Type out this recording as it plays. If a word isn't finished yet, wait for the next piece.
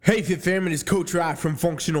Hey Fit Fam, it is Coach Rye from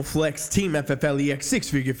Functional Flex, Team FFLEX, Six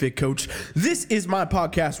Figure Fit Coach. This is my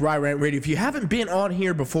podcast, Rye Rant Radio. If you haven't been on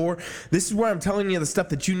here before, this is where I'm telling you the stuff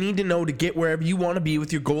that you need to know to get wherever you want to be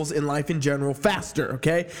with your goals in life in general faster,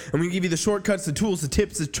 okay? I'm going to give you the shortcuts, the tools, the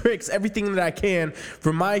tips, the tricks, everything that I can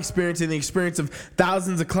from my experience and the experience of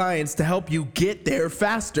thousands of clients to help you get there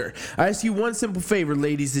faster. I ask you one simple favor,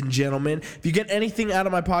 ladies and gentlemen. If you get anything out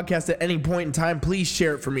of my podcast at any point in time, please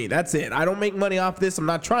share it for me. That's it. I don't make money off this. I'm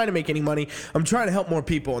not trying to make any money. I'm trying to help more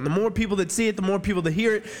people. And the more people that see it, the more people that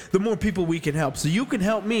hear it, the more people we can help. So you can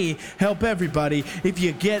help me help everybody. If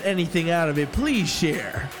you get anything out of it, please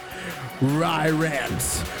share. Rye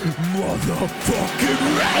Rants,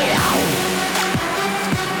 motherfucking radio!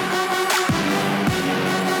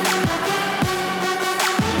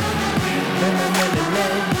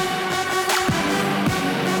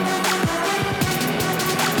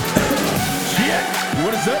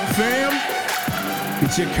 What is up, fam?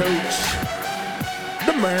 It's your coach,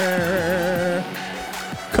 the man,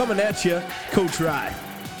 coming at you, Coach Rye.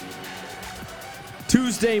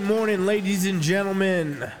 Tuesday morning, ladies and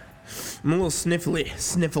gentlemen. I'm a little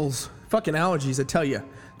sniffles. Fucking allergies, I tell you.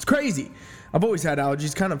 It's crazy. I've always had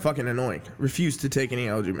allergies, kind of fucking annoying. Refuse to take any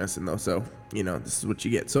allergy medicine, though, so, you know, this is what you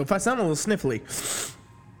get. So if I sound a little sniffly,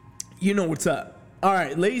 you know what's up. All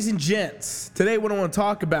right, ladies and gents, today what I want to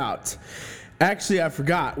talk about. Actually, I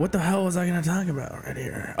forgot. What the hell was I going to talk about right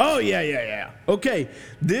here? Oh, yeah. Okay,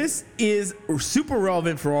 this is super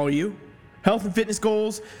relevant for all you. Health and fitness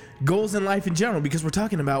goals, goals in life in general, because we're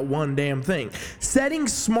talking about one damn thing. Setting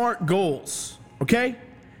smart goals, okay?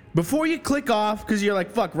 Before you click off, because you're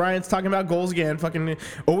like, fuck, Ryan's talking about goals again, fucking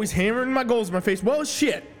always hammering my goals in my face. Well,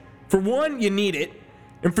 shit. For one, you need it.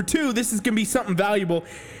 And for two, this is going to be something valuable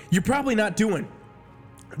you're probably not doing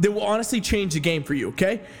that will honestly change the game for you,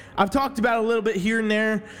 okay? I've talked about it a little bit here and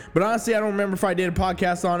there, but honestly, I don't remember if I did a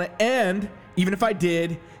podcast on it, and even if I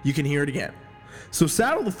did, you can hear it again. So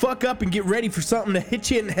saddle the fuck up and get ready for something to hit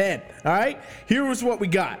you in the head, all right? Here's what we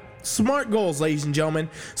got. Smart goals, ladies and gentlemen.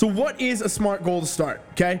 So what is a smart goal to start,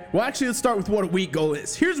 okay? Well, actually, let's start with what a weak goal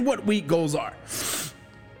is. Here's what weak goals are.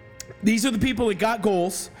 These are the people that got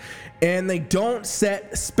goals, and they don't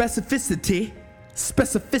set specificity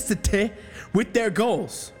with their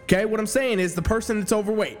goals, okay? What I'm saying is the person that's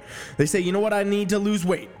overweight, they say, you know what, I need to lose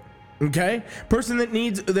weight, okay? Person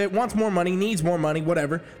that wants more money, needs more money,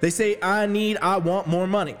 whatever, they say, I want more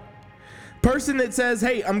money. Person that says,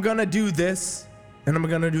 hey, I'm gonna do this and I'm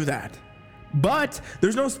gonna do that, but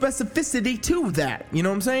there's no specificity to that. You know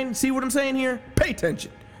what I'm saying? See what I'm saying here? Pay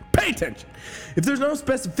attention. If there's no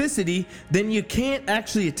specificity, then you can't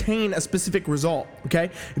actually attain a specific result,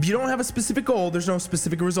 okay? If you don't have a specific goal, there's no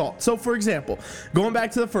specific result. So for example, going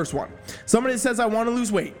back to the first one, somebody says, I want to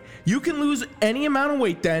lose weight. You can lose any amount of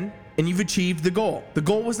weight then, and you've achieved the goal. The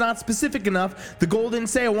goal was not specific enough. The goal didn't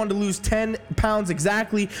say I wanted to lose 10 pounds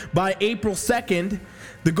exactly by April 2nd.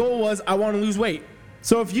 The goal was I want to lose weight.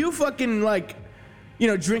 So if you fucking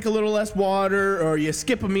drink a little less water, or you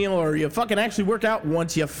skip a meal, or you fucking actually work out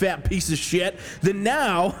once, you fat piece of shit, then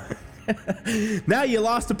now you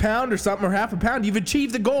lost a pound or something, or half a pound, you've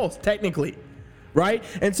achieved the goal, technically, right?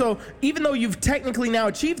 And so even though you've technically now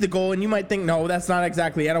achieved the goal, and you might think, no, that's not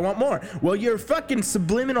exactly it, I want more. Well, your fucking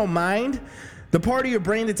subliminal mind, the part of your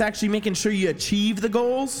brain that's actually making sure you achieve the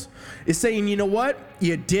goals, is saying, you know what?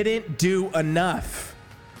 You didn't do enough.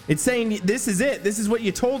 It's saying, this is it. This is what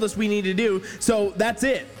you told us we need to do. So that's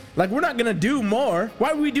it. Like, we're not going to do more.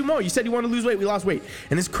 Why would we do more? You said you want to lose weight. We lost weight.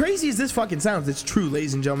 And as crazy as this fucking sounds, it's true,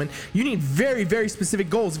 ladies and gentlemen. You need very, very specific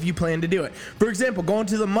goals if you plan to do it. For example, going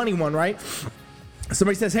to the money one, right?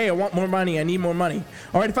 Somebody says, hey, I want more money. I need more money.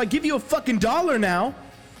 All right, if I give you a fucking $1 now,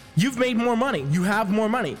 you've made more money. You have more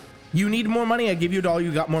money. You need more money. I give you $1.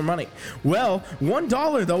 You got more money. Well,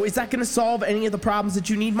 $1, though, is not going to solve any of the problems that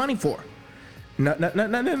you need money for. No.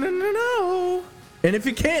 And if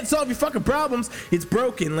you can't solve your fucking problems, it's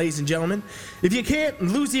broken, ladies and gentlemen. If you can't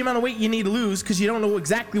lose the amount of weight you need to lose because you don't know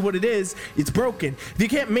exactly what it is, it's broken. If you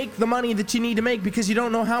can't make the money that you need to make because you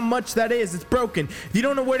don't know how much that is, it's broken. If you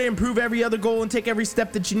don't know where to improve every other goal and take every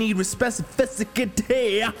step that you need with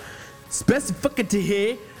specificity,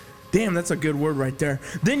 damn, that's a good word right there,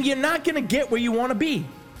 then you're not going to get where you want to be,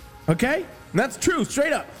 okay? And that's true,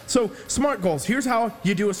 straight up. So, smart goals. Here's how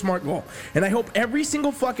you do a smart goal. And I hope every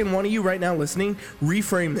single fucking one of you right now listening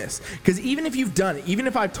reframe this. Because even if you've done it, even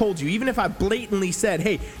if I've told you, even if I blatantly said,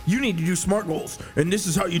 hey, you need to do smart goals, and this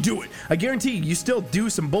is how you do it, I guarantee you still do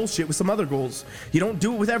some bullshit with some other goals. You don't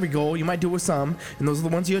do it with every goal. You might do it with some, and those are the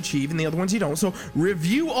ones you achieve, and the other ones you don't. So,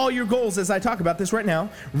 review all your goals as I talk about this right now.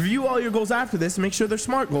 Review all your goals after this and make sure they're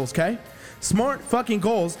smart goals, okay? Smart fucking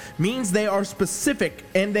goals means they are specific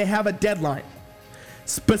and they have a deadline.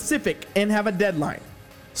 Specific and have a deadline.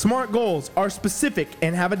 Smart goals are specific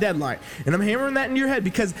and have a deadline. And I'm hammering that into your head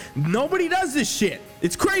because nobody does this shit.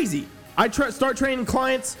 It's crazy. I start training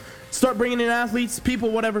clients, start bringing in athletes,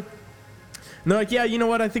 people, whatever. And they're like, yeah, you know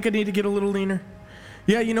what? I think I need to get a little leaner.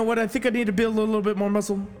 Yeah, you know what? I think I need to build a little bit more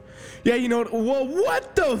muscle. Yeah, you know what? Well,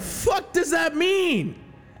 what the fuck does that mean?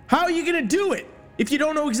 How are you going to do it if you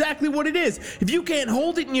don't know exactly what it is? If you can't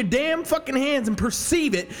hold it in your damn fucking hands and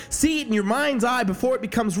perceive it, see it in your mind's eye before it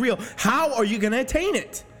becomes real, how are you going to attain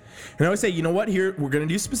it? And I always say, you know what, here, we're going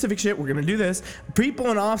to do specific shit. We're going to do this. People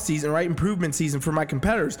in off season, right? Improvement season for my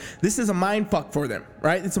competitors. This is a mind fuck for them,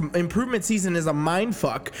 right? It's improvement season is a mind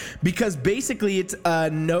fuck because basically it's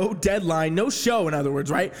no deadline, no show, in other words,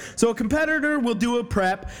 right? So a competitor will do a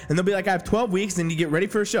prep and they'll be like, I have 12 weeks and you get ready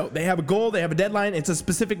for a show. They have a goal. They have a deadline. It's a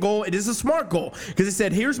specific goal. It is a smart goal because it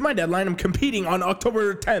said, here's my deadline. I'm competing on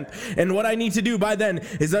October 10th. And what I need to do by then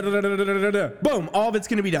is boom, all of it's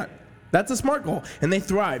going to be done. That's a smart goal. And they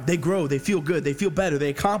thrive, they grow, they feel good, they feel better, they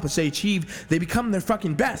accomplish, they achieve, they become their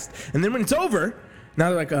fucking best. And then when it's over, now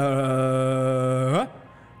they're like,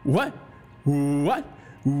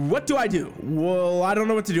 what do I do? Well, I don't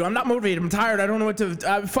know what to do. I'm not motivated. I'm tired. I don't know what to,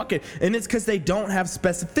 fuck it. And it's because they don't have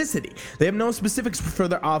specificity. They have no specifics for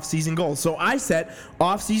their off-season goals. So I set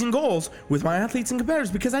off-season goals with my athletes and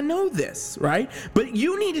competitors because I know this, right? But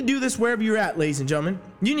you need to do this wherever you're at, ladies and gentlemen.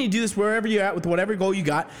 You need to do this wherever you're at with whatever goal you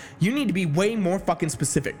got. You need to be way more fucking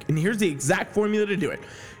specific. And here's the exact formula to do it.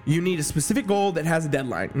 You need a specific goal that has a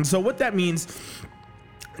deadline. And so what that means,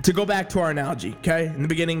 to go back to our analogy, okay? In the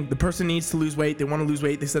beginning, the person needs to lose weight. They want to lose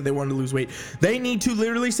weight. They said they wanted to lose weight. They need to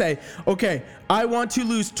literally say, okay, I want to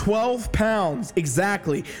lose 12 pounds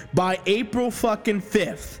exactly by April fucking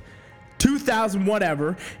 5th, 2000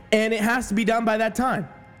 whatever, and it has to be done by that time.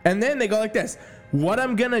 And then they go like this. What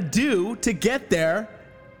I'm going to do to get there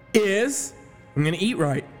is I'm going to eat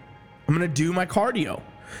right. I'm going to do my cardio.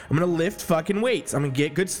 I'm going to lift fucking weights. I'm going to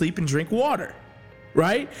get good sleep and drink water.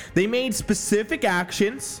 Right? They made specific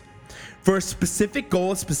actions for a specific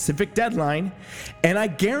goal, a specific deadline, and I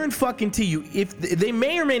guarantee you, if they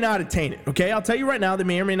may or may not attain it, okay? I'll tell you right now, they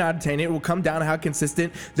may or may not attain it. It will come down to how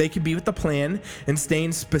consistent they can be with the plan and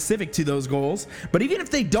staying specific to those goals. But even if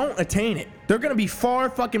they don't attain it, they're going to be far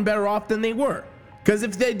fucking better off than they were. Because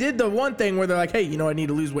if they did the one thing where they're like, hey, you know, I need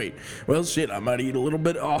to lose weight. Well, shit, I might eat a little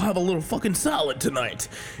bit. I'll have a little fucking salad tonight.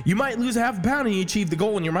 You might lose a half a pound and you achieve the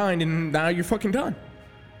goal in your mind and now you're fucking done.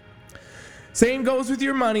 Same goes with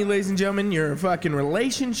your money, ladies and gentlemen, your fucking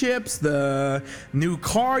relationships, the new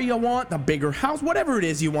car you want, the bigger house, whatever it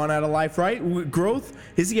is you want out of life, right? Growth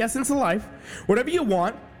is the essence of life. Whatever you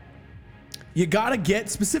want, you gotta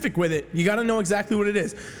get specific with it. You gotta know exactly what it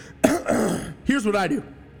is. Here's what I do.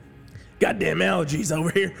 Goddamn allergies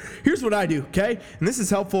over here. Here's what I do, okay? And this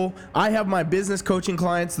is helpful. I have my business coaching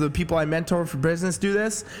clients, the people I mentor for business, do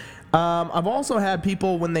this. I've also had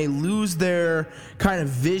people, when they lose their kind of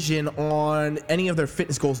vision on any of their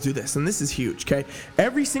fitness goals, do this. And this is huge, okay?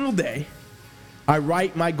 Every single day, I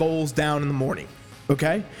write my goals down in the morning,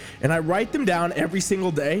 okay? And I write them down every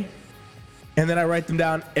single day. And then I write them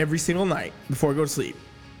down every single night before I go to sleep.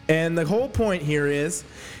 And the whole point here is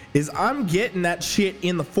I'm getting that shit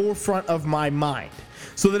in the forefront of my mind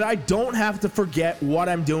so that I don't have to forget what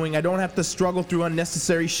I'm doing. I don't have to struggle through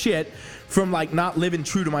unnecessary shit from like not living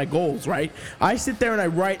true to my goals, right? I sit there and I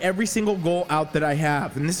write every single goal out that I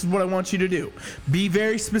have. And this is what I want you to do. Be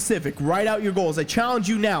very specific. Write out your goals. I challenge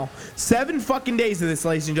you now. 7 fucking days of this,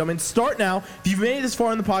 ladies and gentlemen. Start now. If you've made it this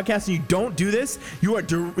far in the podcast and you don't do this, you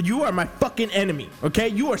are my fucking enemy, okay?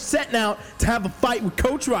 You are setting out to have a fight with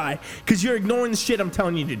Coach Rye because you're ignoring the shit I'm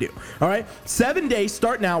telling you to do, all right? 7 days.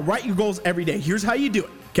 Start now. Write your goals every day. Here's how you do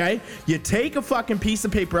it. Okay, you take a fucking piece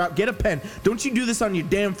of paper out, get a pen. Don't you do this on your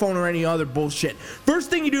damn phone or any other bullshit. First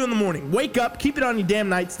thing you do in the morning, wake up, keep it on your damn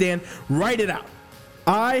nightstand, write it out.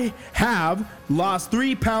 I have lost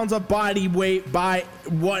 3 pounds of body weight by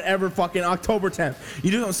whatever fucking October 10th. You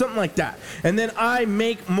do something like that. And then I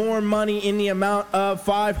make more money in the amount of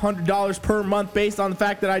 $500 per month based on the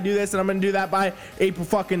fact that I do this, and I'm going to do that by April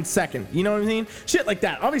fucking 2nd. You know what I mean? Shit like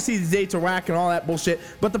that. Obviously, these dates are whack and all that bullshit,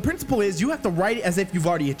 but the principle is you have to write it as if you've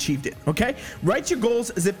already achieved it, okay? Write your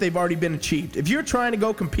goals as if they've already been achieved. If you're trying to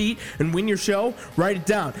go compete and win your show, write it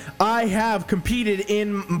down. I have competed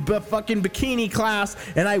in the fucking bikini class,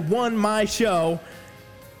 and I won my show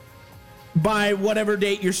by whatever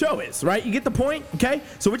date your show is, right? You get the point, okay?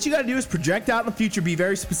 So what you got to do is project out in the future, be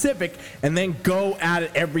very specific, and then go at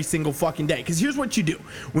it every single fucking day. Because here's what you do.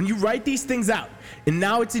 When you write these things out, and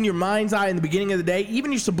now it's in your mind's eye in the beginning of the day,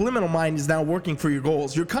 even your subliminal mind is now working for your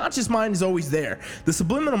goals. Your conscious mind is always there. The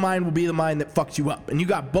subliminal mind will be the mind that fucks you up, and you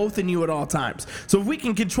got both in you at all times. So if we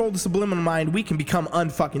can control the subliminal mind, we can become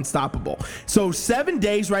unfucking stoppable. So 7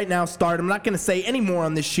 days right now start. I'm not going to say any more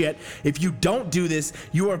on this shit. If you don't do this,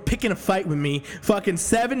 you are picking a fight with me. Fucking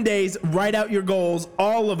 7 days, write out your goals,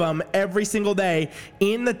 all of them, every single day,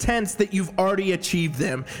 in the tense that you've already achieved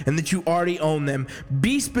them and that you already own them.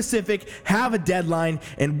 Be specific, have a deadline,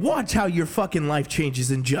 and watch how your fucking life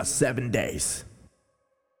changes in just 7 days.